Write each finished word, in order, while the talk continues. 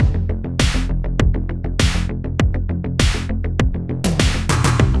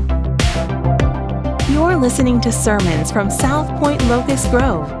listening to sermons from South Point Locust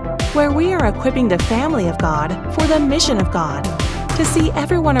Grove, where we are equipping the family of God for the mission of God, to see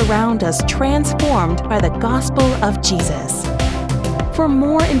everyone around us transformed by the gospel of Jesus. For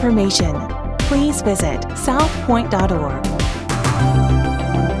more information, please visit southpoint.org.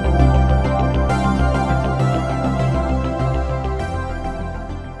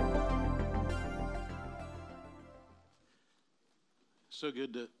 So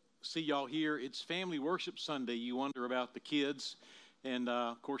good to see y'all here. It's Family Worship Sunday. You wonder about the kids, and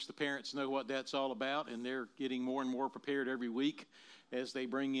of course the parents know what that's all about, and they're getting more and more prepared every week as they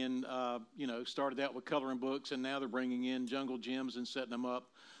bring in, started out with coloring books, and now they're bringing in jungle gyms and setting them up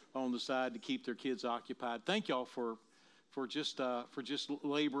on the side to keep their kids occupied. Thank y'all for just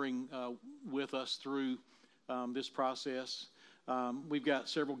laboring with us through this process. We've got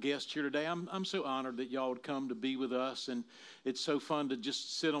several guests here today. I'm so honored that y'all would come to be with us, and it's so fun to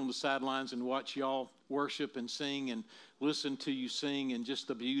just sit on the sidelines and watch y'all worship and sing and listen to you sing, and just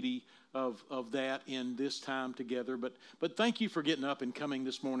the beauty of that in this time together. But thank you for getting up and coming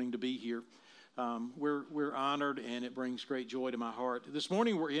this morning to be here. We're honored, and it brings great joy to my heart. This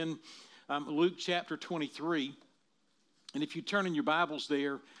morning we're in Luke chapter 23, and if you turn in your Bibles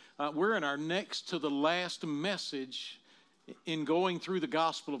there, we're in our next to the last message in going through the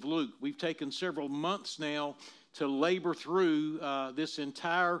Gospel of Luke. We've taken several months now to labor through this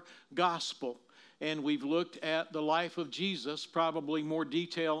entire Gospel, and we've looked at the life of Jesus, probably more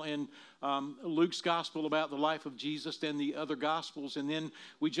detail in Luke's Gospel about the life of Jesus than the other Gospels, and then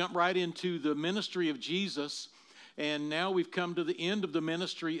we jump right into the ministry of Jesus, and now we've come to the end of the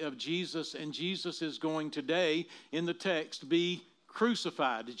ministry of Jesus, and Jesus is going today, in the text, be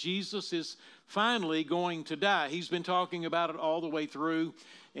crucified. Jesus is finally going to die. He's been talking about it all the way through,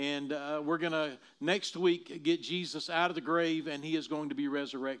 and we're going to next week get Jesus out of the grave, and he is going to be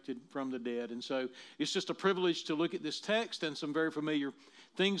resurrected from the dead. And so it's just a privilege to look at this text and some very familiar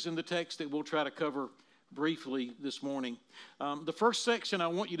things in the text that we'll try to cover briefly this morning. The first section I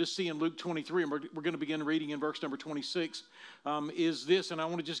want you to see in Luke 23, and we're going to begin reading in verse number 26, is this, and I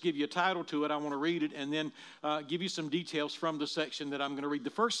want to just give you a title to it. I want to read it and then give you some details from the section that I'm going to read. The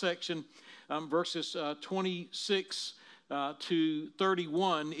first section, verses 26 to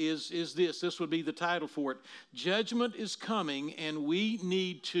 31, is this. This would be the title for it. Judgment is coming, and we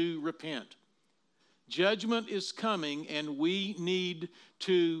need to repent. Judgment is coming, and we need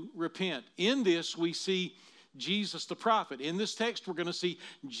to repent. In this, we see Jesus the prophet. In this text, we're going to see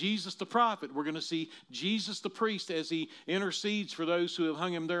Jesus the prophet. We're going to see Jesus the priest as he intercedes for those who have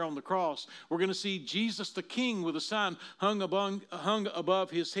hung him there on the cross. We're going to see Jesus the king with a sign hung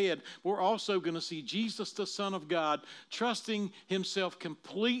above his head. We're also going to see Jesus the Son of God trusting himself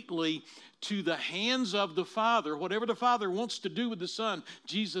completely to the hands of the Father. Whatever the Father wants to do with the Son,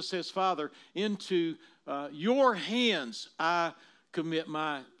 Jesus says, Father, into your hands I commit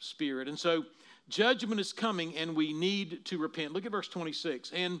my spirit. And so judgment is coming, and we need to repent. Look at verse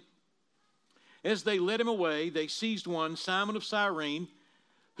 26. And as they led him away, they seized one, Simon of Cyrene,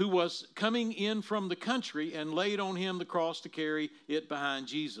 who was coming in from the country, and laid on him the cross to carry it behind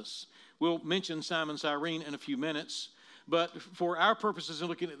Jesus. We'll mention Simon Cyrene in a few minutes, but for our purposes in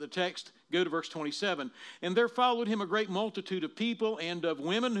looking at the text, go to verse 27. And there followed him a great multitude of people and of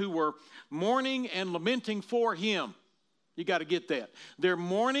women who were mourning and lamenting for him. You got to get that. They're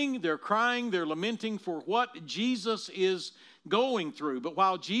mourning, they're crying, they're lamenting for what Jesus is going through. But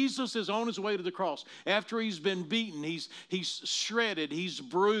while Jesus is on his way to the cross, after he's been beaten, he's shredded, he's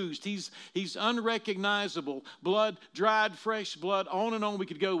bruised, he's unrecognizable, blood, dried, fresh blood, on and on we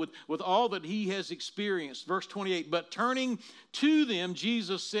could go with all that he has experienced. Verse 28, but turning to them,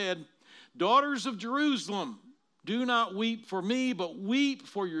 Jesus said, Daughters of Jerusalem, do not weep for me, but weep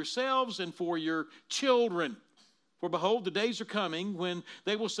for yourselves and for your children. For behold, the days are coming when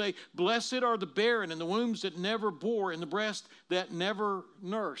they will say, Blessed are the barren and the wombs that never bore and the breast that never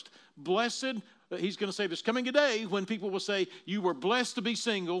nursed. Blessed, he's going to say there's coming a day when people will say, you were blessed to be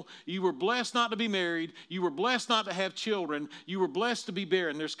single, you were blessed not to be married, you were blessed not to have children, you were blessed to be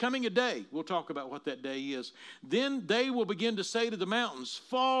barren. There's coming a day, we'll talk about what that day is. Then they will begin to say to the mountains,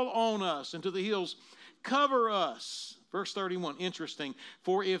 Fall on us, and to the hills, cover us. Verse 31, interesting.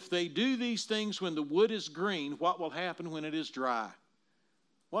 For if they do these things when the wood is green, what will happen when it is dry?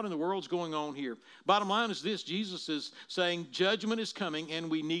 What in the world's going on here? Bottom line is this. Jesus is saying judgment is coming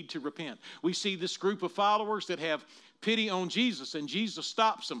and we need to repent. We see this group of followers that have pity on Jesus, and Jesus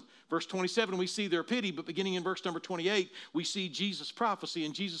stops them. Verse 27, we see their pity, but beginning in verse number 28, we see Jesus' prophecy,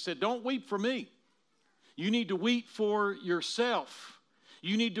 and Jesus said, Don't weep for me. You need to weep for yourself.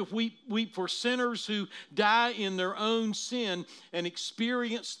 You need to weep for sinners who die in their own sin and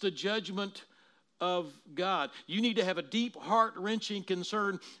experience the judgment of God. You need to have a deep, heart-wrenching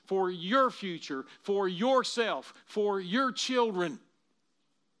concern for your future, for yourself, for your children.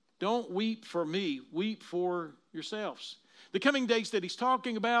 Don't weep for me, weep for yourselves. The coming days that he's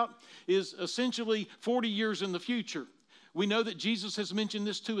talking about is essentially 40 years in the future. We know that Jesus has mentioned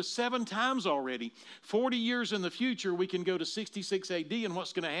this to us 7 times already. 40 years in the future, we can go to 66 AD, and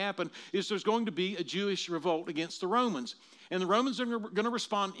what's going to happen is there's going to be a Jewish revolt against the Romans. And the Romans are going to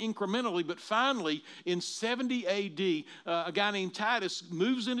respond incrementally, but finally, in 70 AD, a guy named Titus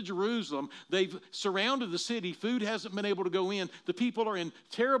moves into Jerusalem. They've surrounded the city. Food hasn't been able to go in. The people are in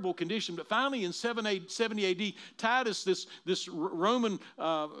terrible condition. But finally, in 70 AD, Titus, this Roman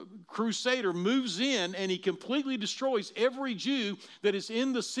crusader, moves in, and he completely destroys every Jew that is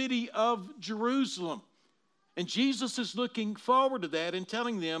in the city of Jerusalem. And Jesus is looking forward to that and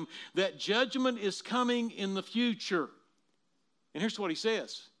telling them that judgment is coming in the future. And here's what he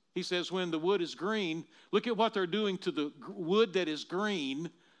says. He says, when the wood is green, look at what they're doing to the wood that is green.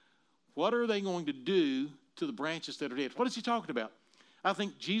 What are they going to do to the branches that are dead? What is he talking about? I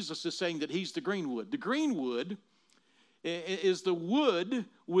think Jesus is saying that he's the green wood. The green wood is the wood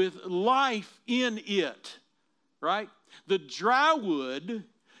with life in it, right? The dry wood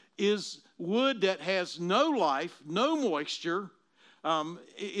is wood that has no life, no moisture.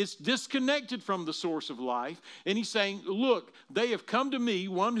 It's disconnected from the source of life. And he's saying, look, they have come to me,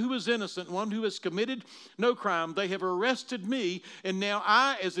 one who is innocent, one who has committed no crime. They have arrested me, and now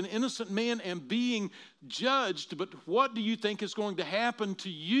I, as an innocent man, am being judged. But what do you think is going to happen to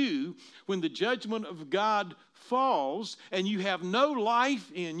you when the judgment of God falls and you have no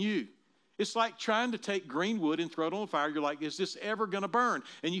life in you? It's like trying to take green wood and throw it on the fire. You're like, is this ever going to burn?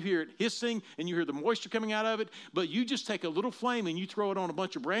 And you hear it hissing, and you hear the moisture coming out of it. But you just take a little flame and you throw it on a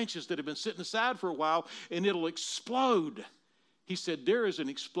bunch of branches that have been sitting aside for a while, and it'll explode. He said, there is an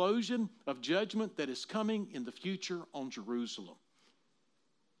explosion of judgment that is coming in the future on Jerusalem.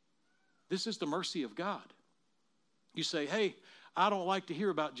 This is the mercy of God. You say, hey, I don't like to hear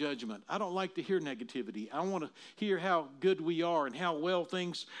about judgment. I don't like to hear negativity. I want to hear how good we are and how well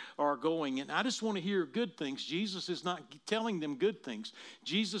things are going. And I just want to hear good things. Jesus is not telling them good things.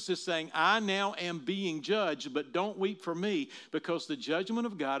 Jesus is saying, I now am being judged, but don't weep for me, because the judgment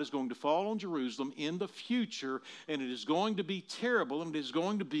of God is going to fall on Jerusalem in the future, and it is going to be terrible, and it is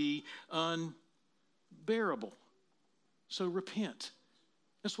going to be unbearable. So repent.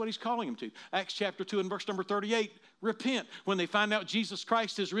 That's what he's calling them to. Acts chapter 2 and verse number 38, repent. When they find out Jesus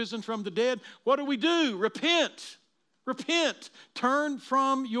Christ has risen from the dead, what do? Repent. Repent. Turn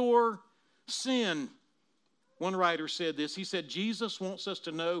from your sin. One writer said this. He said, Jesus wants us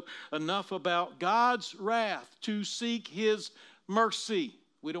to know enough about God's wrath to seek his mercy.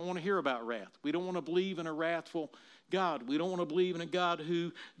 We don't want to hear about wrath. We don't want to believe in a wrathful God. We don't want to believe in a God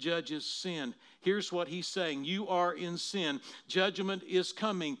who judges sin. Here's what he's saying. You are in sin. Judgment is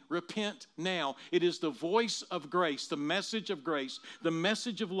coming. Repent now. It is the voice of grace, the message of grace, the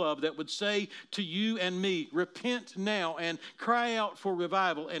message of love that would say to you and me, repent now and cry out for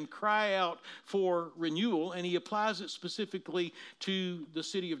revival and cry out for renewal. And he applies it specifically to the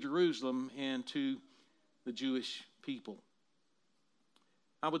city of Jerusalem and to the Jewish people.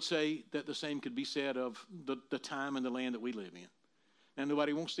 I would say that the same could be said of the time and the land that we live in. And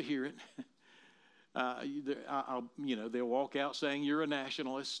nobody wants to hear it. They'll walk out saying you're a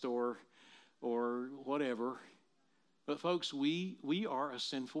nationalist or whatever. But folks, we are a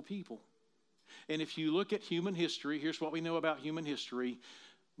sinful people. And if you look at human history, here's what we know about human history.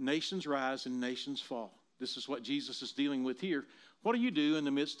 Nations rise and nations fall. This is what Jesus is dealing with here. What do you do in the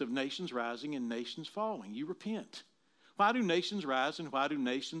midst of nations rising and nations falling? You repent. Why do nations rise and why do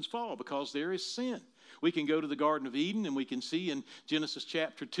nations fall? Because there is sin. We can go to the Garden of Eden and we can see in Genesis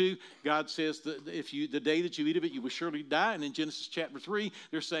chapter 2, God says that the day that you eat of it, you will surely die. And in Genesis chapter 3,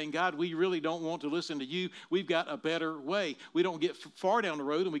 they're saying, God, we really don't want to listen to you. We've got a better way. We don't get far down the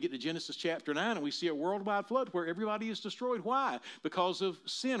road and we get to Genesis chapter 9 and we see a worldwide flood where everybody is destroyed. Why? Because of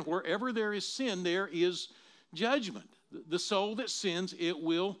sin. Wherever there is sin, there is judgment. The soul that sins, it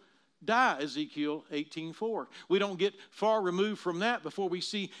will die, Ezekiel 18:4. We don't get far removed from that before we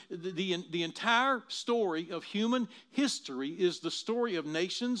see the entire story of human history is the story of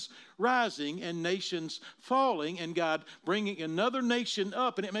nations rising and nations falling, and God bringing another nation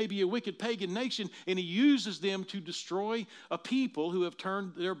up, and it may be a wicked pagan nation, and he uses them to destroy a people who have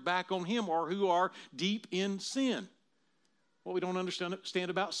turned their back on him or who are deep in sin. What we don't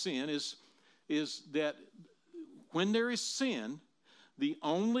understand about sin is that when there is sin, the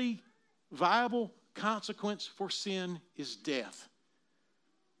only viable consequence for sin is death.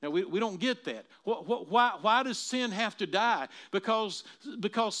 Now, we don't get that. Why does sin have to die? Because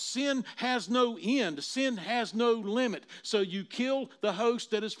sin has no end. Sin has no limit. So you kill the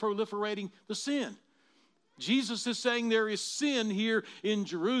host that is proliferating the sin. Jesus is saying there is sin here in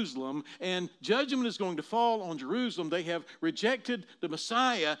Jerusalem, and judgment is going to fall on Jerusalem. They have rejected the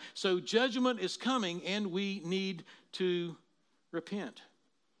Messiah, so judgment is coming, and we need to repent.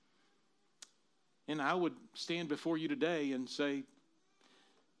 And I would stand before you today and say,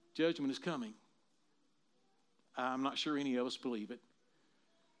 judgment is coming. I'm not sure any of us believe it,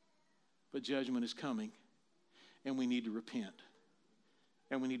 but judgment is coming, and we need to repent,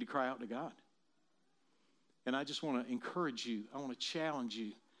 and we need to cry out to God. And I just want to encourage you. I want to challenge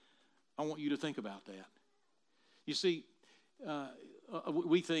you. I want you to think about that. You see,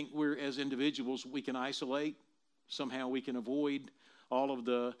 we think we're, as individuals, we can isolate. Somehow we can avoid all of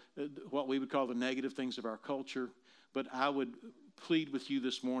the what we would call the negative things of our culture. But I would plead with you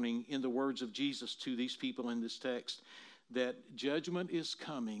this morning in the words of Jesus to these people in this text that judgment is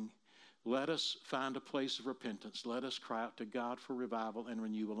coming. Let us find a place of repentance. Let us cry out to God for revival and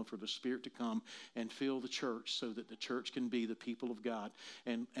renewal and for the Spirit to come and fill the church so that the church can be the people of God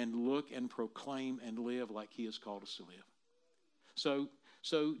and look and proclaim and live like He has called us to live.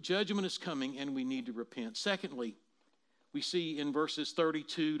 So judgment is coming and we need to repent. Secondly, we see in verses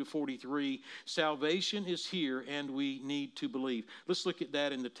 32 to 43, salvation is here and we need to believe. Let's look at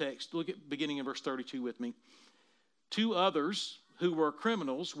that in the text. Look at beginning in verse 32 with me. 2 others who were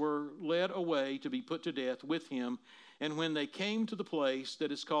criminals were led away to be put to death with him. And when they came to the place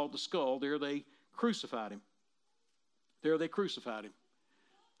that is called the Skull, there they crucified him. There they crucified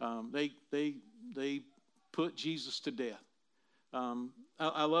him. They put Jesus to death.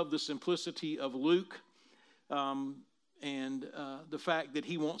 I love the simplicity of Luke and the fact that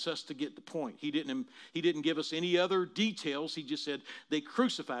he wants us to get the point. He didn't give us any other details. He just said they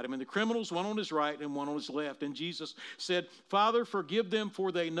crucified him. And the criminals, one on his right and one on his left. And Jesus said, Father, forgive them,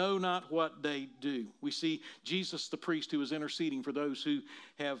 for they know not what they do. We see Jesus, the priest, who is interceding for those who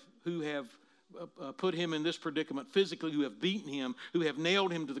have put him in this predicament physically, who have beaten him, who have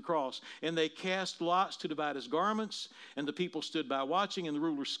nailed him to the cross. And they cast lots to divide his garments. And the people stood by watching, and the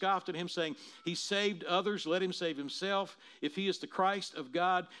rulers scoffed at him, saying, He saved others, let him save himself. If he is the Christ of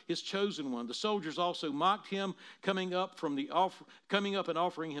God, his chosen one. The soldiers also mocked him, coming up and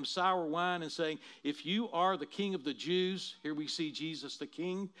offering him sour wine, and saying, If you are the King of the Jews, here we see Jesus the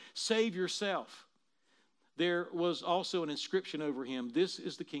King, save yourself. There was also an inscription over him, This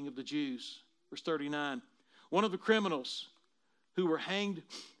is the King of the Jews. Verse 39, one of the criminals who were hanged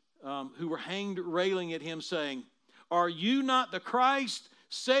railing at him, saying, Are you not the Christ?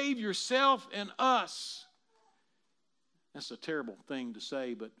 Save yourself and us. That's a terrible thing to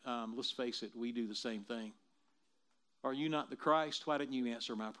say, but let's face it, we do the same thing. Are you not the Christ? Why didn't you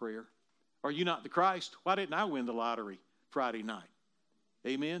answer my prayer? Are you not the Christ? Why didn't I win the lottery Friday night?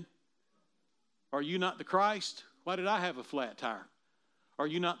 Amen? Are you not the Christ? Why did I have a flat tire? Are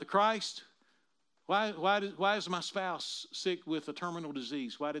you not the Christ? Why is my spouse sick with a terminal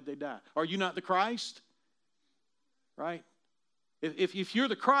disease? Why did they die? Are you not the Christ? Right? If you're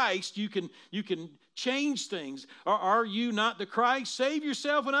the Christ, you can change things. Are you not the Christ? Save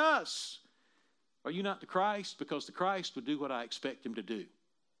yourself and us. Are you not the Christ? Because the Christ would do what I expect him to do.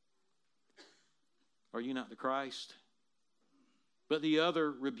 Are you not the Christ? But the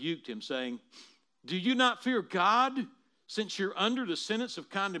other rebuked him, saying, Do you not fear God, since you're under the sentence of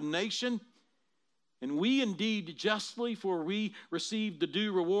condemnation? And we indeed justly, for we received the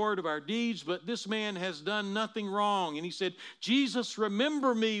due reward of our deeds, but this man has done nothing wrong. And he said, Jesus,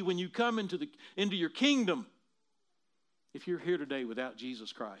 remember me when you come into your kingdom. If you're here today without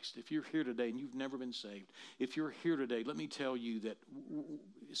Jesus Christ, if you're here today and you've never been saved, if you're here today, let me tell you that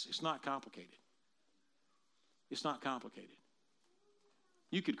it's not complicated. It's not complicated.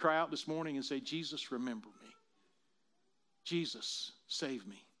 You could cry out this morning and say, Jesus, remember me. Jesus, save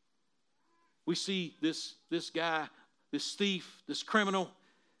me. We see this guy, this thief, this criminal.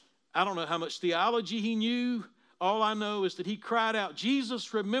 I don't know how much theology he knew. All I know is that he cried out,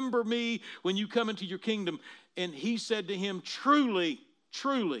 Jesus, remember me when you come into your kingdom. And he said to him, truly,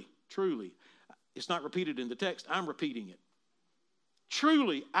 truly, truly. It's not repeated in the text. I'm repeating it.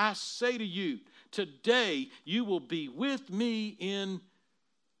 Truly, I say to you, today you will be with me in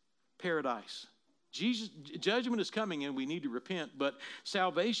paradise. Judgment is coming and we need to repent, but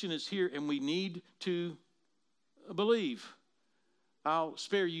salvation is here and we need to believe. I'll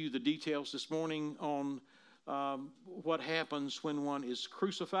spare you the details this morning on what happens when one is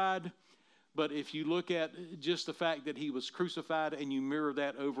crucified, But if you look at just the fact that he was crucified and you mirror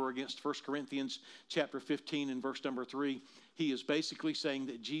that over against 1 Corinthians chapter 15 and verse number 3, he is basically saying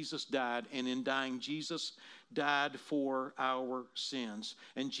that Jesus died, and in dying, Jesus died for our sins.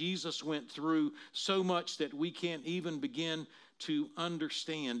 And Jesus went through so much that we can't even begin to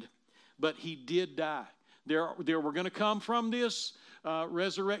understand, but he did die. There were going to come from this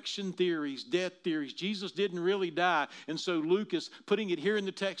resurrection theories, death theories. Jesus didn't really die. And so Luke is putting it here in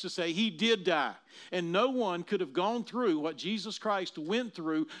the text to say he did die. And no one could have gone through what Jesus Christ went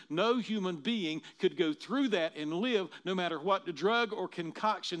through. No human being could go through that and live, no matter what drug or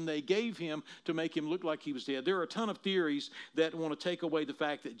concoction they gave him to make him look like he was dead. There are a ton of theories that want to take away the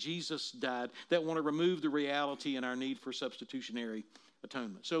fact that Jesus died, that want to remove the reality and our need for substitutionary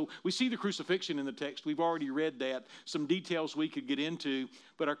atonement. So we see the crucifixion in the text. We've already read that. Some details we could get into,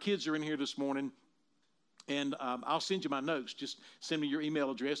 but our kids are in here this morning, and I'll send you my notes. Just send me your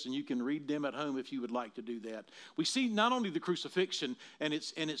email address, and you can read them at home if you would like to do that. We see not only the crucifixion, and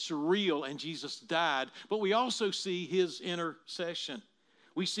it's real, and Jesus died, but we also see his intercession.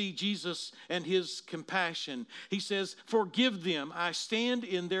 We see Jesus and his compassion. He says, forgive them. I stand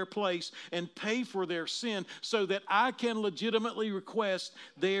in their place and pay for their sin so that I can legitimately request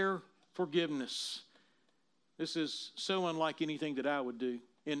their forgiveness. This is so unlike anything that I would do.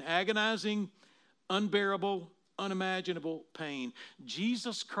 In agonizing, unbearable, unimaginable pain,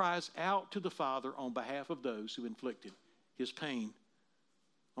 Jesus cries out to the Father on behalf of those who inflicted his pain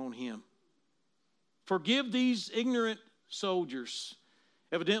on him. Forgive these ignorant soldiers.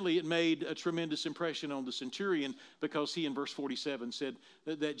 Evidently, it made a tremendous impression on the centurion, because he in verse 47 said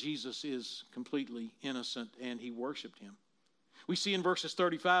that Jesus is completely innocent, and he worshiped him. We see in verses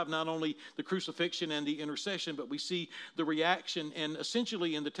 35 not only the crucifixion and the intercession, but we see the reaction. And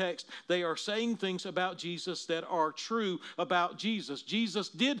essentially in the text, they are saying things about Jesus that are true about Jesus. Jesus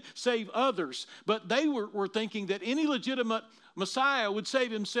did save others, but they were thinking that any legitimate Messiah would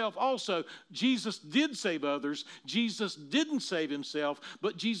save himself also. Jesus did save others. Jesus didn't save himself,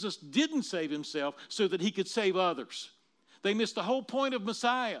 but Jesus didn't save himself so that he could save others. They missed the whole point of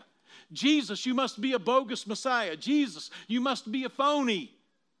Messiah. Jesus, you must be a bogus Messiah. Jesus, you must be a phony.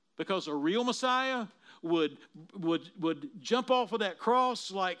 Because a real Messiah would jump off of that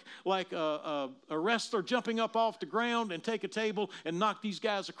cross like a wrestler jumping up off the ground and take a table and knock these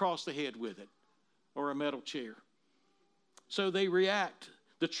guys across the head with it, or a metal chair. So they react.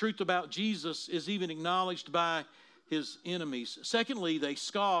 The truth about Jesus is even acknowledged by his enemies. Secondly, they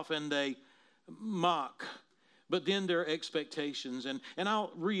scoff and they mock. But then their expectations. And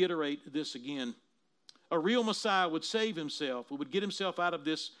I'll reiterate this again. A real Messiah would save himself, would get himself out of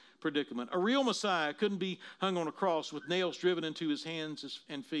this predicament. A real Messiah couldn't be hung on a cross with nails driven into his hands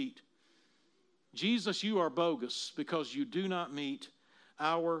and feet. Jesus, you are bogus because you do not meet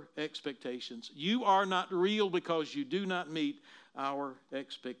our expectations. You are not real because you do not meet our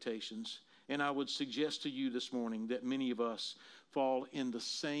expectations. And I would suggest to you this morning that many of us fall in the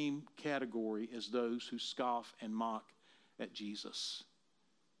same category as those who scoff and mock at Jesus.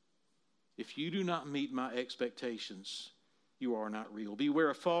 If you do not meet my expectations, you are not real. Beware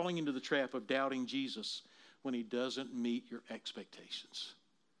of falling into the trap of doubting Jesus when he doesn't meet your expectations.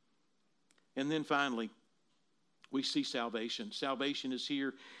 And then finally, we see salvation. Salvation is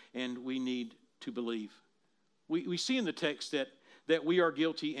here, and we need to believe. We see in the text that we are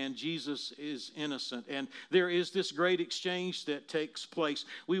guilty and Jesus is innocent. And there is this great exchange that takes place.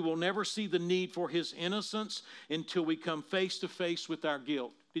 We will never see the need for his innocence until we come face to face with our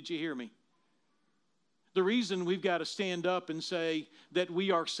guilt. Did you hear me? The reason we've got to stand up and say that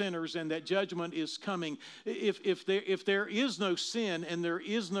we are sinners and that judgment is coming, if there is no sin and there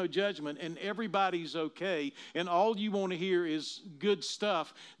is no judgment and everybody's okay and all you want to hear is good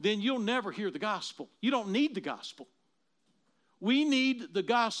stuff, then you'll never hear the gospel. You don't need the gospel. We need the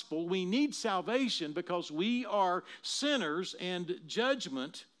gospel. We need salvation because we are sinners and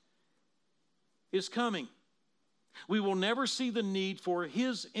judgment is coming. We will never see the need for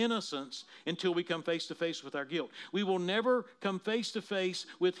his innocence until we come face to face with our guilt. We will never come face to face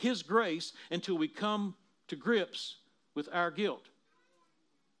with his grace until we come to grips with our guilt.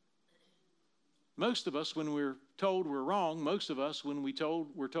 Most of us, when we're told we're wrong, most of us, when we're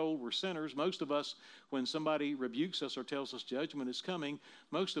told we're sinners, most of us, when somebody rebukes us or tells us judgment is coming,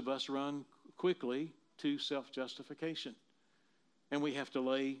 most of us run quickly to self-justification. And we have to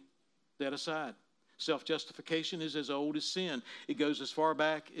lay that aside. Self-justification is as old as sin. It goes as far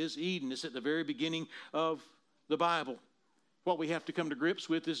back as Eden. It's at the very beginning of the Bible. What we have to come to grips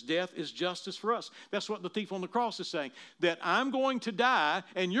with is death is justice for us. That's what the thief on the cross is saying. That I'm going to die,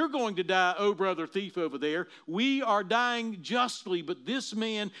 and you're going to die, oh brother thief over there. We are dying justly, but this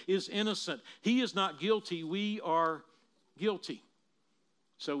man is innocent. He is not guilty. We are guilty.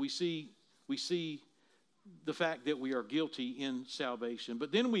 So we see the fact that we are guilty in salvation.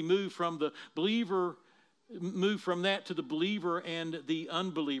 But then we move from that to the believer and the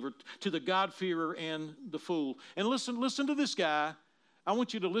unbeliever, to the God-fearer and the fool. And listen to this guy. I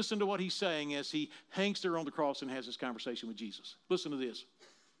want you to listen to what he's saying as he hangs there on the cross and has this conversation with Jesus. Listen to this.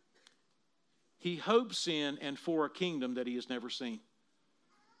 He hopes in and for a kingdom that he has never seen.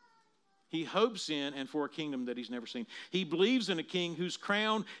 He hopes in and for a kingdom that he's never seen. He believes in a king whose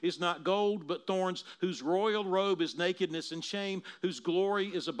crown is not gold but thorns, whose royal robe is nakedness and shame, whose glory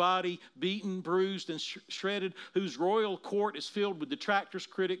is a body beaten, bruised, and shredded, whose royal court is filled with detractors,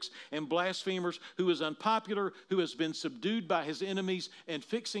 critics, and blasphemers, who is unpopular, who has been subdued by his enemies and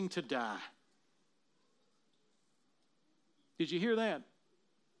fixing to die. Did you hear that?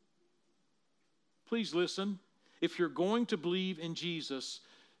 Please listen. If you're going to believe in Jesus,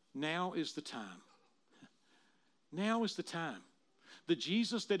 now is the time. Now is the time. The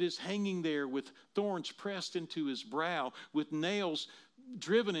Jesus that is hanging there with thorns pressed into his brow, with nails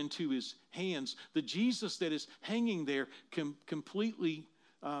driven into his hands, the Jesus that is hanging there completely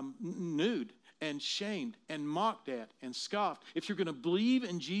nude and shamed and mocked at and scoffed. If you're going to believe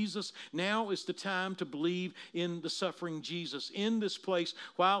in Jesus, now is the time to believe in the suffering Jesus, in this place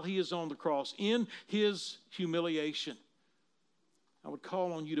while he is on the cross, in his humiliation. I would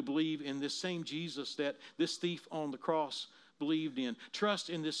call on you to believe in this same Jesus that this thief on the cross believed in.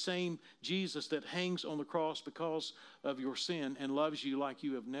 Trust in this same Jesus that hangs on the cross because of your sin and loves you like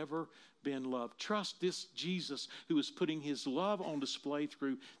you have never been loved. Trust this Jesus who is putting his love on display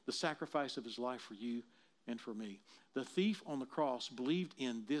through the sacrifice of his life for you and for me. The thief on the cross believed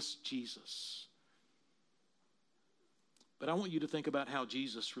in this Jesus. But I want you to think about how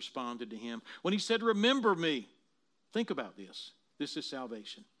Jesus responded to him. When he said, "Remember me," think about this. This is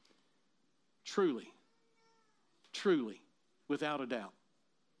salvation. Truly, without a doubt.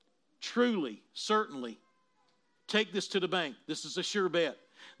 Truly, certainly. Take this to the bank. This is a sure bet.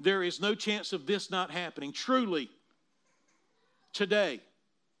 There is no chance of this not happening. Truly, today,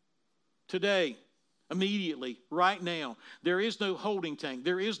 immediately, right now, there is no holding tank.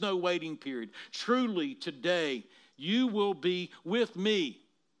 There is no waiting period. Truly, today, you will be with me.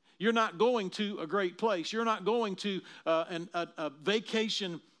 You're not going to a great place. You're not going to a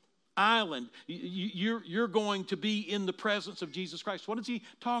vacation island. You're going to be in the presence of Jesus Christ. What is he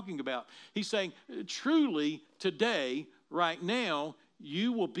talking about? He's saying, truly, today, right now,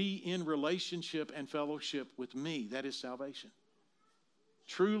 you will be in relationship and fellowship with me. That is salvation.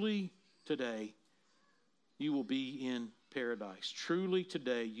 Truly, today, you will be in paradise. Truly,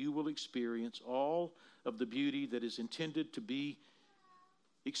 today, you will experience all of the beauty that is intended to be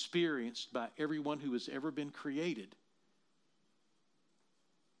experienced by everyone who has ever been created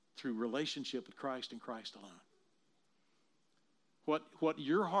through relationship with Christ and Christ alone. What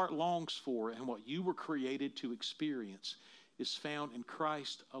your heart longs for and what you were created to experience is found in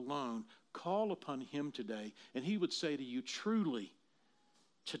Christ alone. Call upon him today, and he would say to you, truly,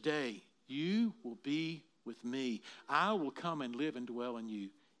 today you will be with me. I will come and live and dwell in you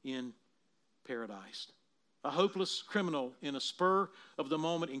in paradise. A hopeless criminal in a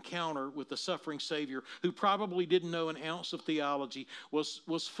spur-of-the-moment encounter with the suffering Savior, who probably didn't know an ounce of theology,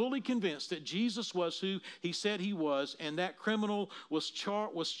 was fully convinced that Jesus was who he said he was, and that criminal was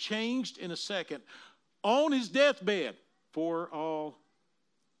changed in a second on his deathbed for all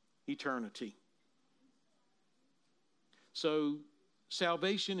eternity. So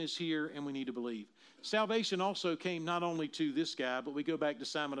salvation is here, and we need to believe. Salvation also came not only to this guy, but we go back to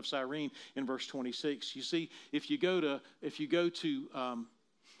Simon of Cyrene in verse 26. You see, if you go to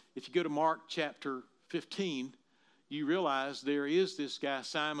Mark chapter 15, you realize there is this guy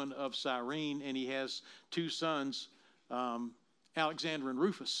Simon of Cyrene, and he has two sons, Alexander and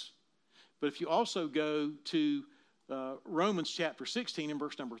Rufus. But if you also go to Romans chapter 16 and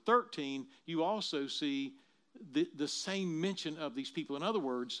verse number 13, you also see the same mention of these people. In other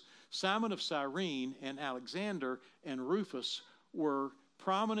words, Simon of Cyrene and Alexander and Rufus were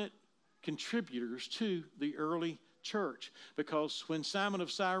prominent contributors to the early church, because when Simon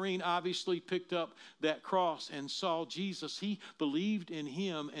of Cyrene obviously picked up that cross and saw Jesus, he believed in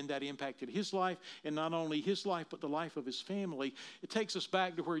him, and that impacted his life, and not only his life but the life of his family. It takes us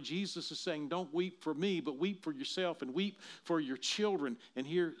back to where Jesus is saying, don't weep for me, but weep for yourself and weep for your children. And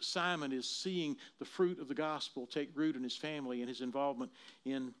here Simon is seeing the fruit of the gospel take root in his family and his involvement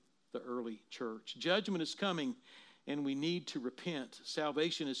in the early church. Judgment is coming, and we need to repent.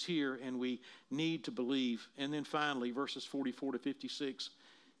 Salvation is here, and we need to believe. And then finally, verses 44 to 56,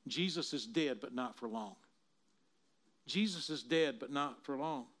 Jesus is dead, but not for long. Jesus is dead, but not for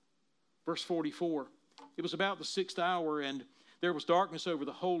long. Verse 44, it was about the 6th hour, and there was darkness over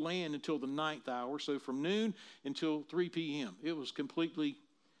the whole land until the 9th hour, so from noon until 3 p.m. It was completely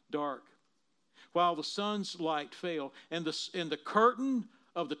dark, while the sun's light fell, and the curtain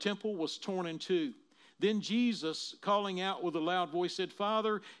of the temple was torn in two. Then Jesus, calling out with a loud voice, said,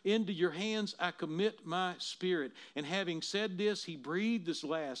 Father, into your hands I commit my spirit. And having said this, he breathed his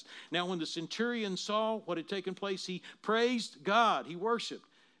last. Now when the centurion saw what had taken place, he praised God. He worshiped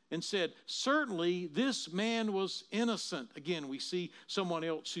and said, certainly this man was innocent. Again, we see someone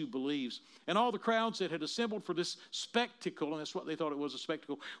else who believes. And all the crowds that had assembled for this spectacle, and that's what they thought it was, a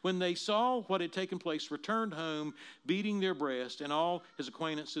spectacle, when they saw what had taken place, returned home, beating their breast, and all his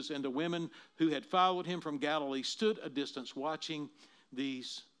acquaintances and the women who had followed him from Galilee stood a distance watching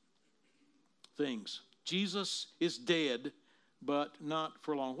these things. Jesus is dead, but not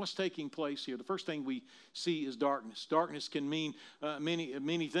for long. What's taking place here? The first thing we see is darkness. Darkness can mean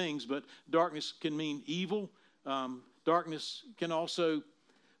many things, but darkness can mean evil. Darkness can also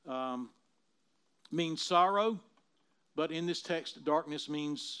mean sorrow, but in this text, darkness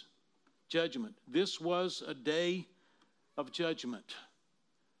means judgment. This was a day of judgment.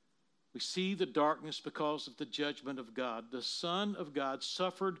 We see the darkness because of the judgment of God. The Son of God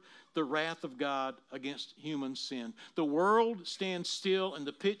suffered the wrath of God against human sin. The world stands still in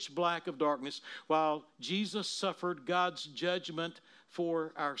the pitch black of darkness while Jesus suffered God's judgment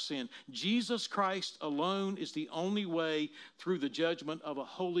for our sin. Jesus Christ alone is the only way through the judgment of a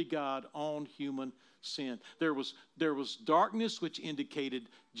holy God on human sin. There was darkness, which indicated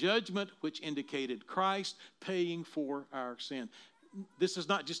judgment, which indicated Christ paying for our sin. This is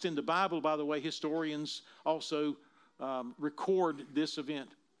not just in the Bible, by the way. Historians also record this event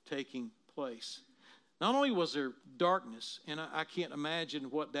taking place. Not only was there darkness, and I can't imagine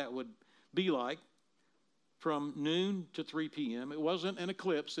what that would be like, from noon to 3 p.m. It wasn't an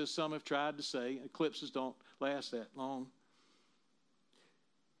eclipse, as some have tried to say. Eclipses don't last that long.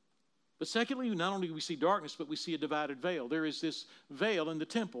 But secondly, not only do we see darkness, but we see a divided veil. There is this veil in the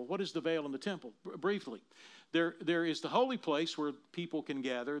temple. What is the veil in the temple? Briefly, there is the holy place where people can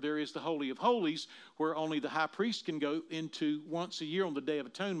gather. There is the Holy of Holies, where only the high priest can go into once a year on the Day of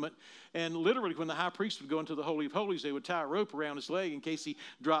Atonement. And literally, when the high priest would go into the Holy of Holies, they would tie a rope around his leg in case he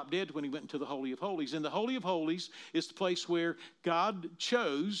dropped dead when he went into the Holy of Holies. And the Holy of Holies is the place where God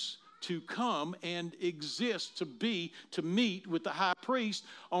chose to come and exist, to meet with the high priest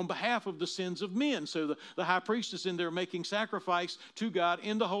on behalf of the sins of men. So the high priest is in there making sacrifice to God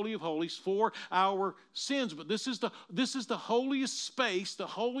in the Holy of Holies for our sins. But this is the holiest space, the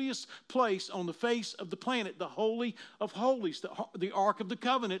holiest place on the face of the planet, the Holy of Holies. The Ark of the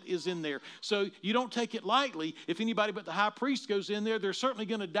Covenant is in there. So you don't take it lightly. If anybody but the high priest goes in there, they're certainly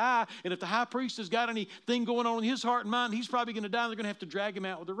going to die. And if the high priest has got anything going on in his heart and mind, he's probably going to die. They're going to have to drag him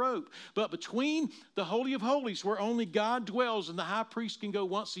out with a rope. But between the Holy of Holies, where only God dwells and the high priest can go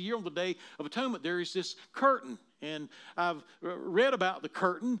once a year on the Day of Atonement, there is this curtain. And I've read about the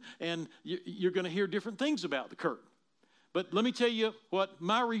curtain, and you're going to hear different things about the curtain. But let me tell you what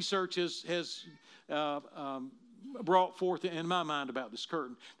my research has brought forth in my mind about this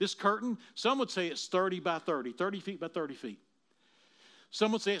curtain. This curtain, some would say it's 30 by 30, 30 feet by 30 feet.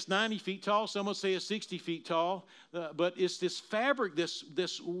 Some would say it's 90 feet tall. Some would say it's 60 feet tall. But it's this fabric,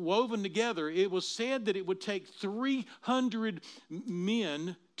 this woven together. It was said that it would take 300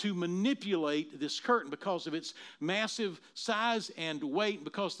 men to manipulate this curtain because of its massive size and weight,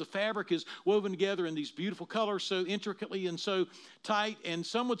 because the fabric is woven together in these beautiful colors so intricately and so tight. And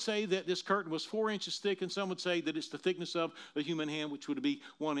some would say that this curtain was 4 inches thick, and some would say that it's the thickness of a human hand, which would be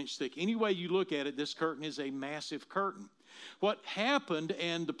 1 inch thick. Any way you look at it, this curtain is a massive curtain. What happened,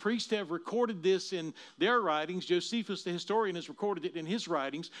 and the priests have recorded this in their writings, Josephus the historian has recorded it in his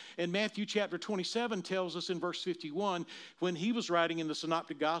writings, and Matthew chapter 27 tells us in verse 51, when he was writing in the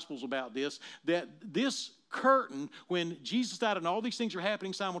Synoptic Gospels about this, that this curtain, when Jesus died and all these things are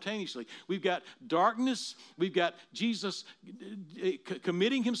happening simultaneously. We've got darkness, we've got Jesus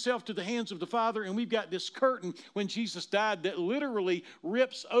committing himself to the hands of the Father, and we've got this curtain when Jesus died that literally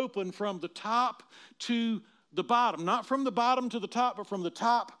rips open from the top to the bottom, not from the bottom to the top, but from the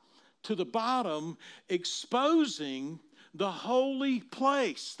top to the bottom, exposing the holy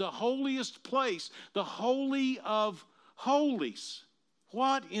place, the holiest place, the Holy of Holies.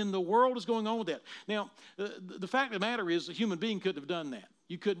 What in the world is going on with that? Now, the fact of the matter is a human being couldn't have done that.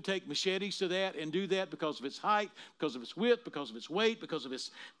 You couldn't take machetes to that and do that because of its height, because of its width, because of its weight, because of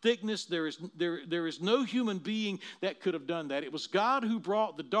its thickness. There is no human being that could have done that. It was God who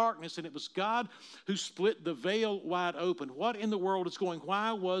brought the darkness, and it was God who split the veil wide open. What in the world is going?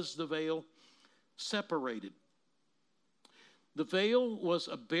 Why was the veil separated? The veil was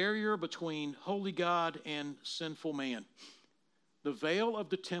a barrier between holy God and sinful man. The veil of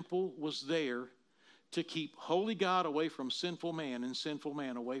the temple was there to keep holy God away from sinful man and sinful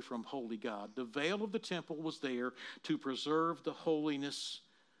man away from holy God. The veil of the temple was there to preserve the holiness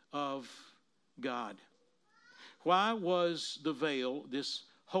of God. Why was the veil, this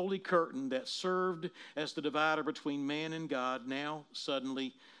holy curtain that served as the divider between man and God, now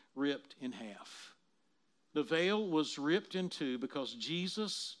suddenly ripped in half? The veil was ripped in two because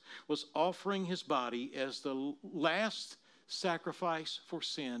Jesus was offering his body as the last sacrifice for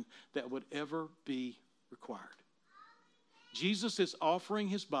sin that would ever be required. Jesus is offering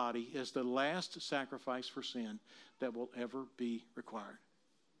his body as the last sacrifice for sin that will ever be required.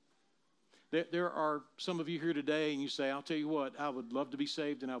 There are some of you here today and you say, I'll tell you what, I would love to be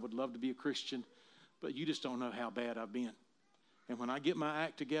saved and I would love to be a Christian, but you just don't know how bad I've been. And when I get my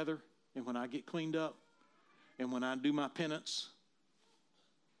act together and when I get cleaned up and when I do my penance,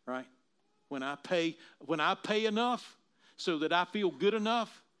 right? When I pay enough so that I feel good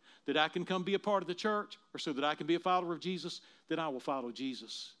enough that I can come be a part of the church, or so that I can be a follower of Jesus, then I will follow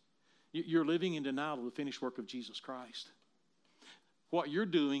Jesus. You're living in denial of the finished work of Jesus Christ. What you're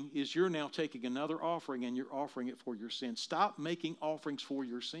doing is you're now taking another offering and you're offering it for your sin. Stop making offerings for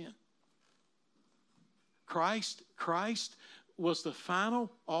your sin. Christ was the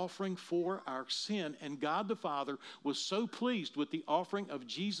final offering for our sin, and God the Father was so pleased with the offering of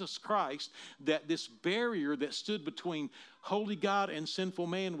Jesus Christ that this barrier that stood between holy God and sinful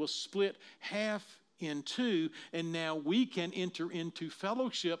man was split half in two, and now we can enter into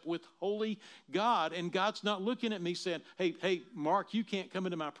fellowship with holy God. And God's not looking at me saying, hey, Mark, you can't come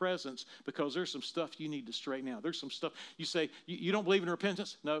into my presence because there's some stuff you need to straighten out. There's some stuff. You say, you don't believe in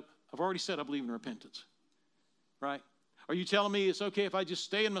repentance? No, I've already said I believe in repentance, right? Are you telling me it's okay if I just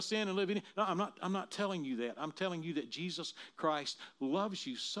stay in my sin and live in it? No, I'm not telling you that. I'm telling you that Jesus Christ loves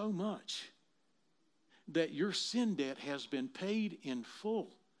you so much that your sin debt has been paid in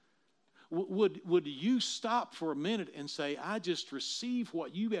full. Would you stop for a minute and say, I just receive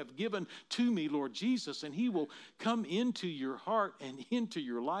what you have given to me, Lord Jesus, and he will come into your heart and into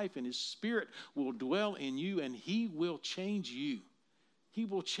your life, and his Spirit will dwell in you, and he will change you. He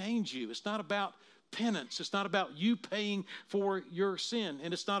will change you. It's not about penance. It's not about you paying for your sin,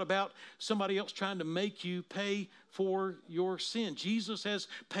 and it's not about somebody else trying to make you pay for your sin. Jesus has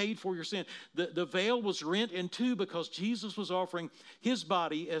paid for your sin. The veil was rent in two because Jesus was offering his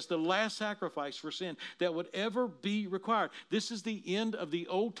body as the last sacrifice for sin that would ever be required. This is the end of the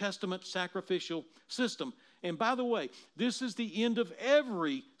Old Testament sacrificial system. And by the way, this is the end of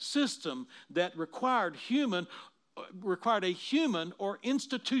every system that required a human or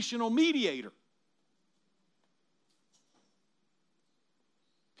institutional mediator.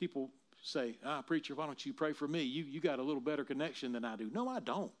 People say, preacher, why don't you pray for me? You got a little better connection than I do. No, I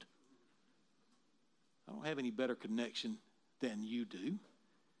don't. I don't have any better connection than you do.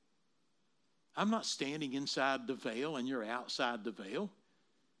 I'm not standing inside the veil and you're outside the veil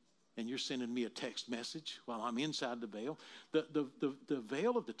and you're sending me a text message while I'm inside the veil. The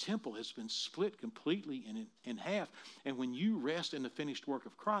veil of the temple has been split completely in half. And when you rest in the finished work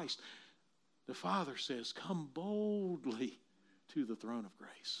of Christ, the Father says, come boldly to the throne of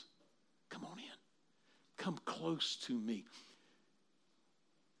grace. Come on in. Come close to me.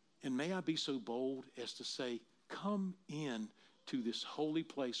 And may I be so bold as to say, come in to this holy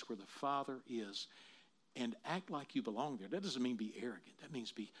place where the Father is and act like you belong there. That doesn't mean be arrogant. That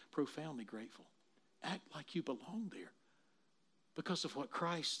means be profoundly grateful. Act like you belong there because of what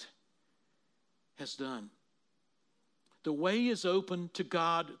Christ has done. The way is open to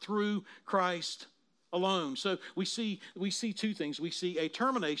God through Christ alone. So we see two things. We see a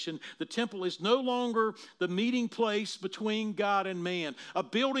termination. The temple is no longer the meeting place between God and man. A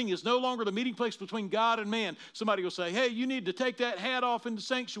building is no longer the meeting place between God and man. Somebody will say, hey, you need to take that hat off in the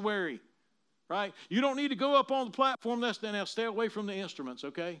sanctuary, right? You don't need to go up on the platform. Now stay away from the instruments,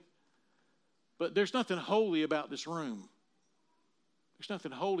 okay? But there's nothing holy about this room. There's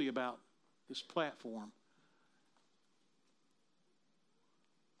nothing holy about this platform.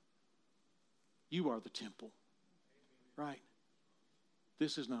 You are the temple, right?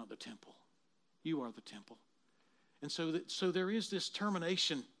 This is not the temple. You are the temple. And so there is this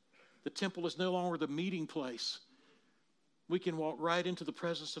termination. The temple is no longer the meeting place. We can walk right into the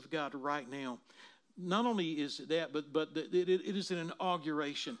presence of God right now. not only is that, but it is an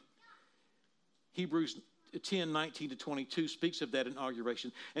inauguration. Hebrews 10:19-22 speaks of that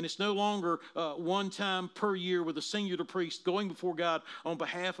inauguration. And it's no longer one time per year with a singular priest going before God on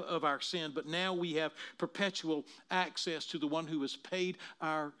behalf of our sin, but now we have perpetual access to the one who has paid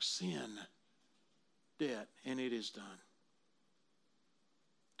our sin debt, and it is done.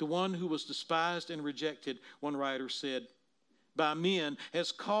 The one who was despised and rejected, one writer said, by men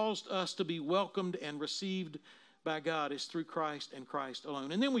has caused us to be welcomed and received by God. Is through Christ and Christ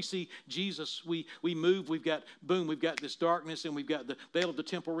alone. And then we see Jesus, we move, we've got this darkness, and we've got the veil of the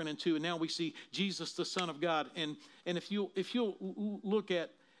temple rent in two, and now we see Jesus, the Son of God. And if you'll look at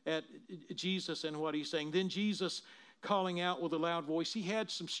Jesus and what he's saying, then Jesus calling out with a loud voice, he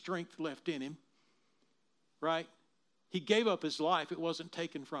had some strength left in him, right? He gave up his life. It wasn't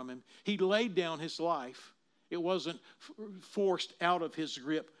taken from him. He laid down his life. It wasn't forced out of his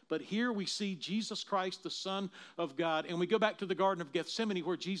grip. But here we see Jesus Christ, the Son of God. And we go back to the Garden of Gethsemane,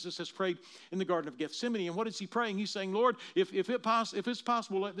 where Jesus has prayed in the Garden of Gethsemane. And what is he praying? He's saying, Lord, if it's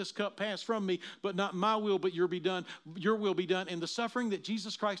possible, let this cup pass from me, but not my will, but your will be done. And the suffering that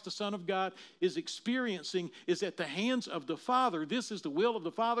Jesus Christ, the Son of God, is experiencing is at the hands of the Father. This is the will of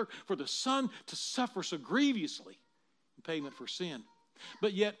the Father, for the Son to suffer so grievously in payment for sin.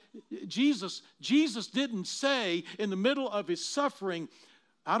 But yet, Jesus didn't say in the middle of his suffering,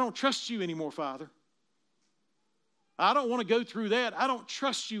 I don't trust you anymore, Father. I don't want to go through that. I don't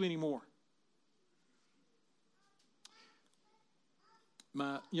trust you anymore.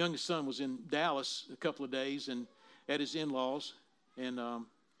 My youngest son was in Dallas a couple of days and at his in-laws, and I'm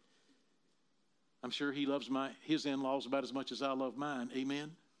sure he loves his in-laws about as much as I love mine.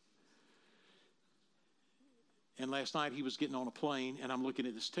 Amen. And last night he was getting on a plane, and I'm looking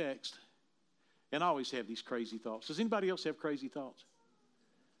at this text, and I always have these crazy thoughts. Does anybody else have crazy thoughts?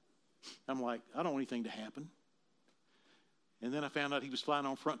 I'm like, I don't want anything to happen. And then I found out he was flying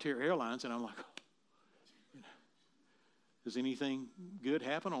on Frontier Airlines, and I'm like, does anything good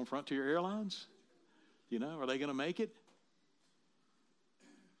happen on Frontier Airlines? Are they going to make it?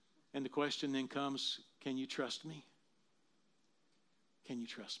 And the question then comes, can you trust me? Can you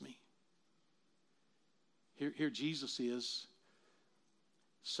trust me? Here Jesus is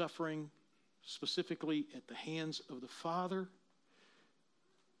suffering specifically at the hands of the Father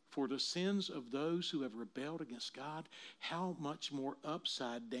for the sins of those who have rebelled against God. How much more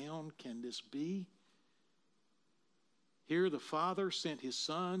upside down can this be? Here the Father sent his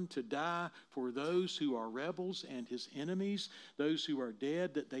Son to die for those who are rebels and his enemies, those who are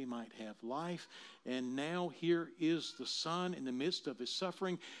dead, that they might have life. And now here is the Son in the midst of his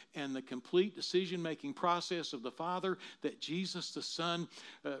suffering and the complete decision-making process of the Father that Jesus the Son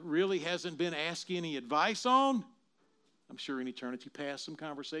really hasn't been asking any advice on. I'm sure in eternity past some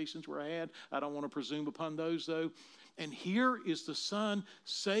conversations were had. I don't want to presume upon those, though. And here is the Son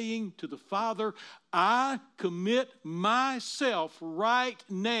saying to the Father, I commit myself right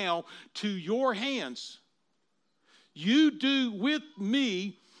now to your hands. You do with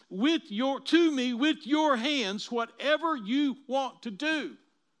me, with your hands, whatever you want to do.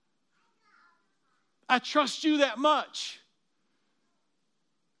 I trust you that much.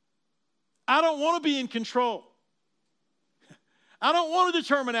 I don't want to be in control. I don't want to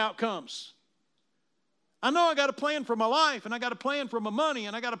determine outcomes. I know I got a plan for my life, and I got a plan for my money,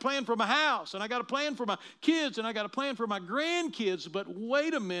 and I got a plan for my house, and I got a plan for my kids, and I got a plan for my grandkids. But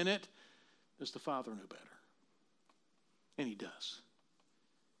wait a minute, does the Father know better? And he does.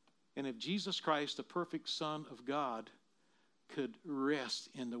 And if Jesus Christ, the perfect Son of God, could rest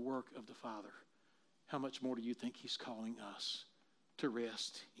in the work of the Father, how much more do you think he's calling us to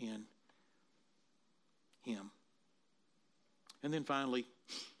rest in him? And then finally,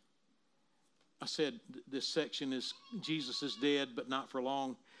 I said this section is Jesus is dead, but not for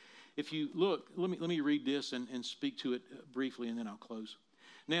long. If you look, let me read this and speak to it briefly, and then I'll close.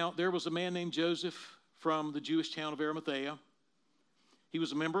 Now, there was a man named Joseph from the Jewish town of Arimathea. He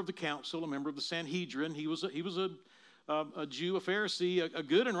was a member of the council, a member of the Sanhedrin. He was a Jew, a Pharisee, a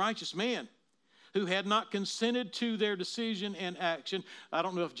good and righteous man who had not consented to their decision and action. I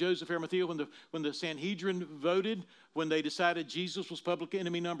don't know if Joseph of Arimathea, when the Sanhedrin voted, when they decided Jesus was public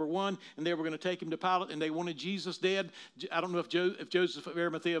enemy number one, and they were going to take him to Pilate, and they wanted Jesus dead. I don't know if Joseph of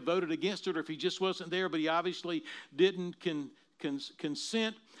Arimathea voted against it, or if he just wasn't there, but he obviously didn't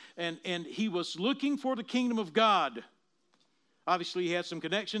consent, and he was looking for the kingdom of God. Obviously, he had some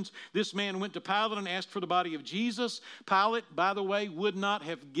connections. This man went to Pilate and asked for the body of Jesus. Pilate, by the way, would not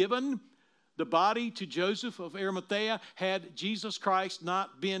have given the body to Joseph of Arimathea had Jesus Christ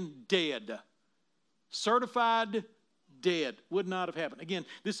not been dead. Certified dead. Would not have happened. Again,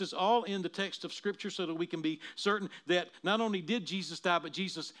 this is all in the text of Scripture so that we can be certain that not only did Jesus die, but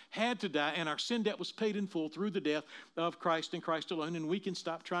Jesus had to die, and our sin debt was paid in full through the death of Christ and Christ alone, and we can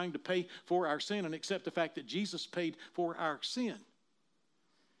stop trying to pay for our sin and accept the fact that Jesus paid for our sin.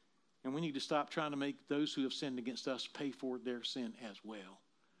 And we need to stop trying to make those who have sinned against us pay for their sin as well.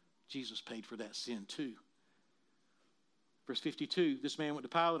 Jesus paid for that sin too. Verse 52, this man went to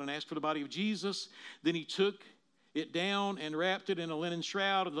Pilate and asked for the body of Jesus. Then he took it down and wrapped it in a linen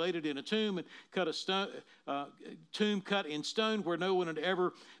shroud and laid it in a tomb and cut a tomb cut in stone where no one had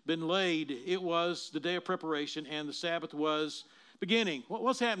ever been laid. It was the day of preparation and the Sabbath was beginning.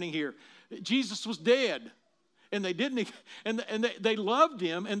 What's happening here? Jesus was dead. And they didn't, and they loved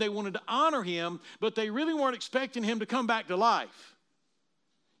him and they wanted to honor him, but they really weren't expecting him to come back to life.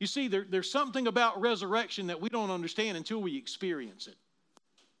 You see, there's something about resurrection that we don't understand until we experience it.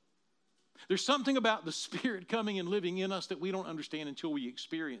 There's something about the Spirit coming and living in us that we don't understand until we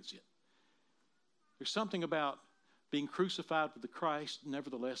experience it. There's something about being crucified with the Christ.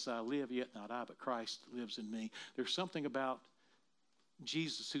 Nevertheless, I live, yet not I, but Christ lives in me. There's something about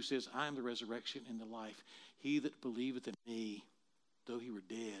Jesus who says, I am the resurrection and the life. He that believeth in me, though he were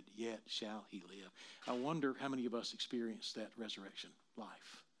dead, yet shall he live. I wonder how many of us experienced that resurrection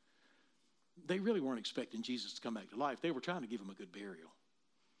life. They really weren't expecting Jesus to come back to life. They were trying to give him a good burial.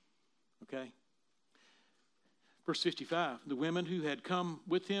 Okay? Verse 55, the women who had come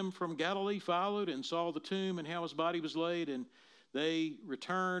with him from Galilee followed and saw the tomb and how his body was laid, and they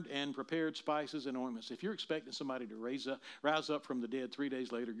returned and prepared spices and ointments. If you're expecting somebody to rise up from the dead 3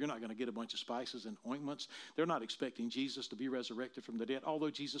 days later, you're not going to get a bunch of spices and ointments. They're not expecting Jesus to be resurrected from the dead. Although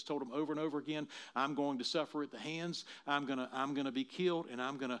Jesus told them over and over again, I'm going to suffer at the hands, I'm going to be killed, and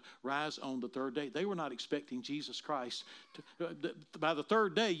I'm going to rise on the third day. They were not expecting Jesus Christ. By the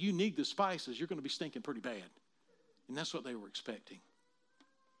third day, you need the spices. You're going to be stinking pretty bad. And that's what they were expecting.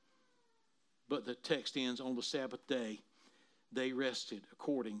 But the text ends, on the Sabbath day, they rested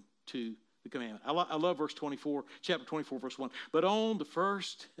according to the commandment. I love verse 24, chapter 24, verse 1. But on the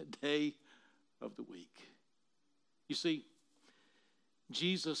first day of the week. You see,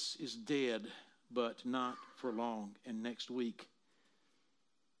 Jesus is dead, but not for long. And next week,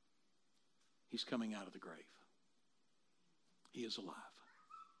 he's coming out of the grave. He is alive.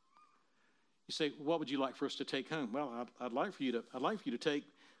 You say, what would you like for us to take home? Well, I'd like for you to take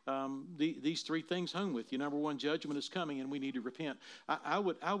these three things home with you. Number one, judgment is coming, and we need to repent. I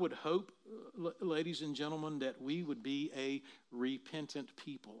would hope, ladies and gentlemen, that we would be a repentant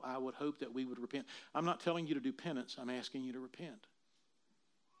people. I would hope that we would repent. I'm not telling you to do penance. I'm asking you to repent.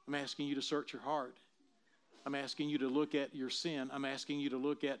 I'm asking you to search your heart. I'm asking you to look at your sin. I'm asking you to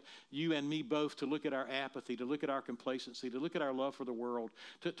look at you and me both, to look at our apathy, to look at our complacency, to look at our love for the world,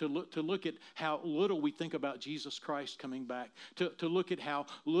 to look at how little we think about Jesus Christ coming back, to look at how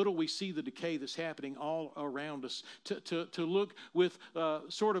little we see the decay that's happening all around us, to look with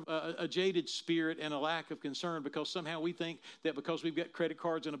sort of a jaded spirit and a lack of concern because somehow we think that because we've got credit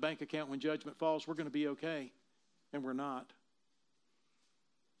cards and a bank account, when judgment falls, we're going to be okay, and we're not.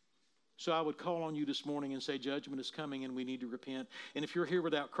 So I would call on you this morning and say judgment is coming and we need to repent. And if you're here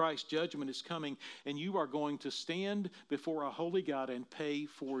without Christ, judgment is coming and you are going to stand before a holy God and pay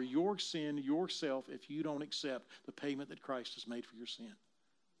for your sin yourself if you don't accept the payment that Christ has made for your sin.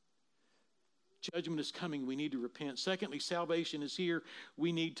 Judgment is coming. We need to repent. Secondly, salvation is here.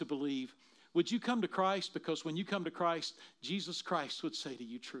 We need to believe. Would you come to Christ? Because when you come to Christ, Jesus Christ would say to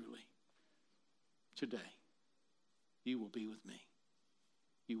you truly, today, you will be with me.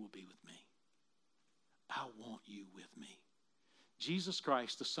 You will be with me. I want you with me. Jesus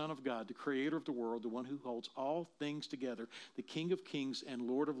Christ, the Son of God, the creator of the world, the one who holds all things together, the King of kings and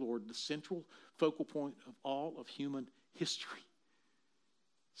Lord of lords, the central focal point of all of human history,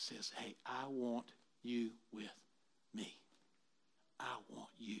 says, hey, I want you with me. I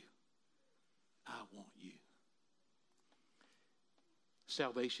want you. I want you.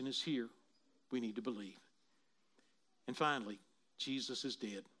 Salvation is here. We need to believe. And finally, Jesus is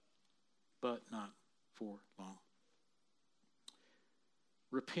dead, but not for long.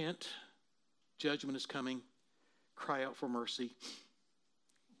 Repent. Judgment is coming. Cry out for mercy.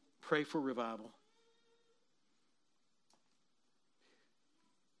 Pray for revival.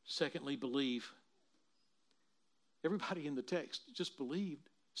 Secondly, believe. Everybody in the text just believed.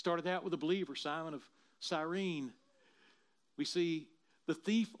 Started out with a believer, Simon of Cyrene. We see the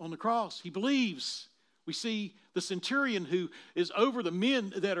thief on the cross. He believes. We see the centurion who is over the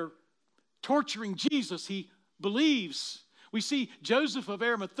men that are torturing Jesus. He believes. We see Joseph of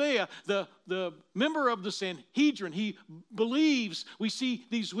Arimathea, the member of the Sanhedrin. He believes. We see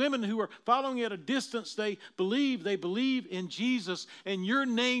these women who are following at a distance. They believe in Jesus, and your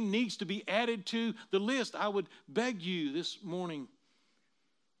name needs to be added to the list. I would beg you this morning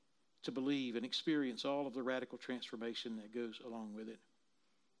to believe and experience all of the radical transformation that goes along with it.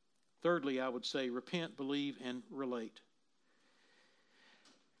 Thirdly, I would say repent, believe, and relate.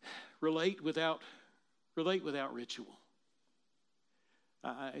 Relate without ritual.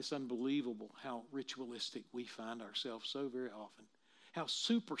 It's unbelievable how ritualistic we find ourselves so very often. How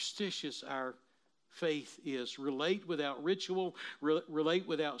superstitious our faith is. Relate without ritual. Relate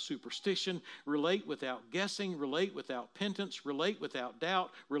without superstition. Relate without guessing. Relate without penance. Relate without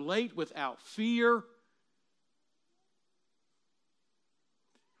doubt. Relate without fear.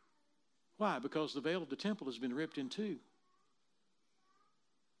 Why? Because the veil of the temple has been ripped in two.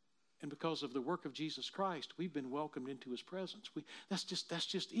 And because of the work of Jesus Christ, we've been welcomed into His presence. That's just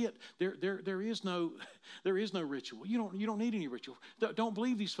it. There is no ritual. You don't need any ritual. Don't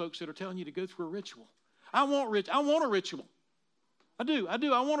believe these folks that are telling you to go through a ritual. I want a ritual. I do.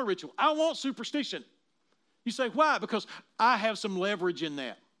 I want a ritual. I want superstition. You say, why? Because I have some leverage in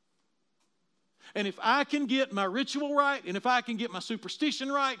that. And if I can get my ritual right, and if I can get my superstition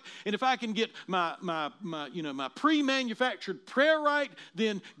right, and if I can get my pre-manufactured prayer right,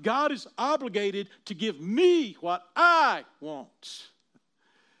 then God is obligated to give me what I want.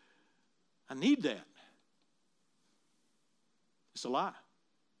 I need that. It's a lie.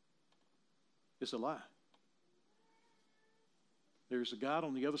 It's a lie. There's a God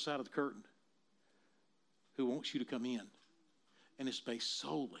on the other side of the curtain who wants you to come in, and it's based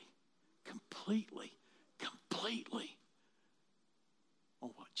solely, completely on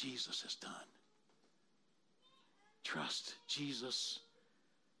what Jesus has done. Trust Jesus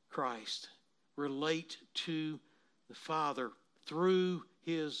Christ. Relate to the Father through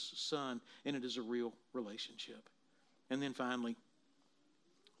His Son, and it is a real relationship. And then finally,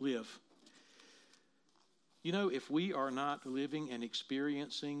 live. You know, if we are not living and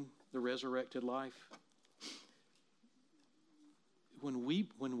experiencing the resurrected life, when we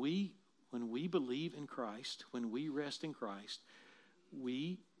believe in Christ, when we rest in Christ,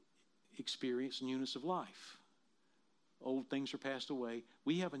 we experience newness of life. Old things are passed away.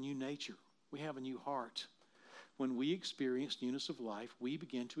 We have a new nature. We have a new heart. When we experience newness of life, we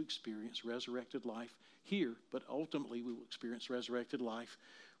begin to experience resurrected life here, but ultimately we will experience resurrected life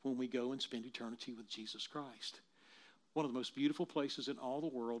when we go and spend eternity with Jesus Christ. One of the most beautiful places in all the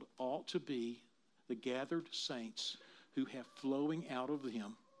world ought to be the gathered saints who have flowing out of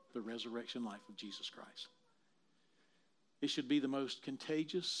them the resurrection life of Jesus Christ. It should be the most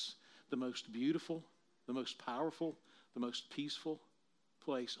contagious, the most beautiful, the most powerful, the most peaceful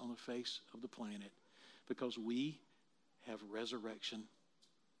place on the face of the planet, because we have resurrection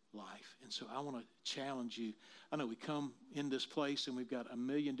life. And so I want to challenge you. I know we come in this place and we've got a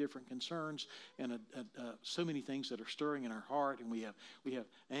million different concerns and so many things that are stirring in our heart, and we have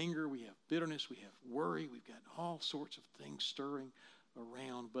anger, we have bitterness, we have worry, we've got all sorts of things stirring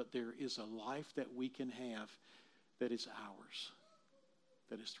around, but there is a life that we can have that is ours,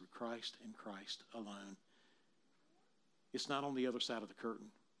 that is through Christ and Christ alone. It's not on the other side of the curtain.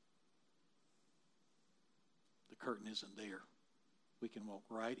 The curtain isn't there. We can walk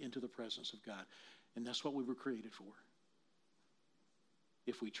right into the presence of God, and that's what we were created for.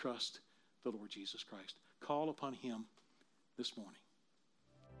 If we trust the Lord Jesus Christ, call upon Him this morning.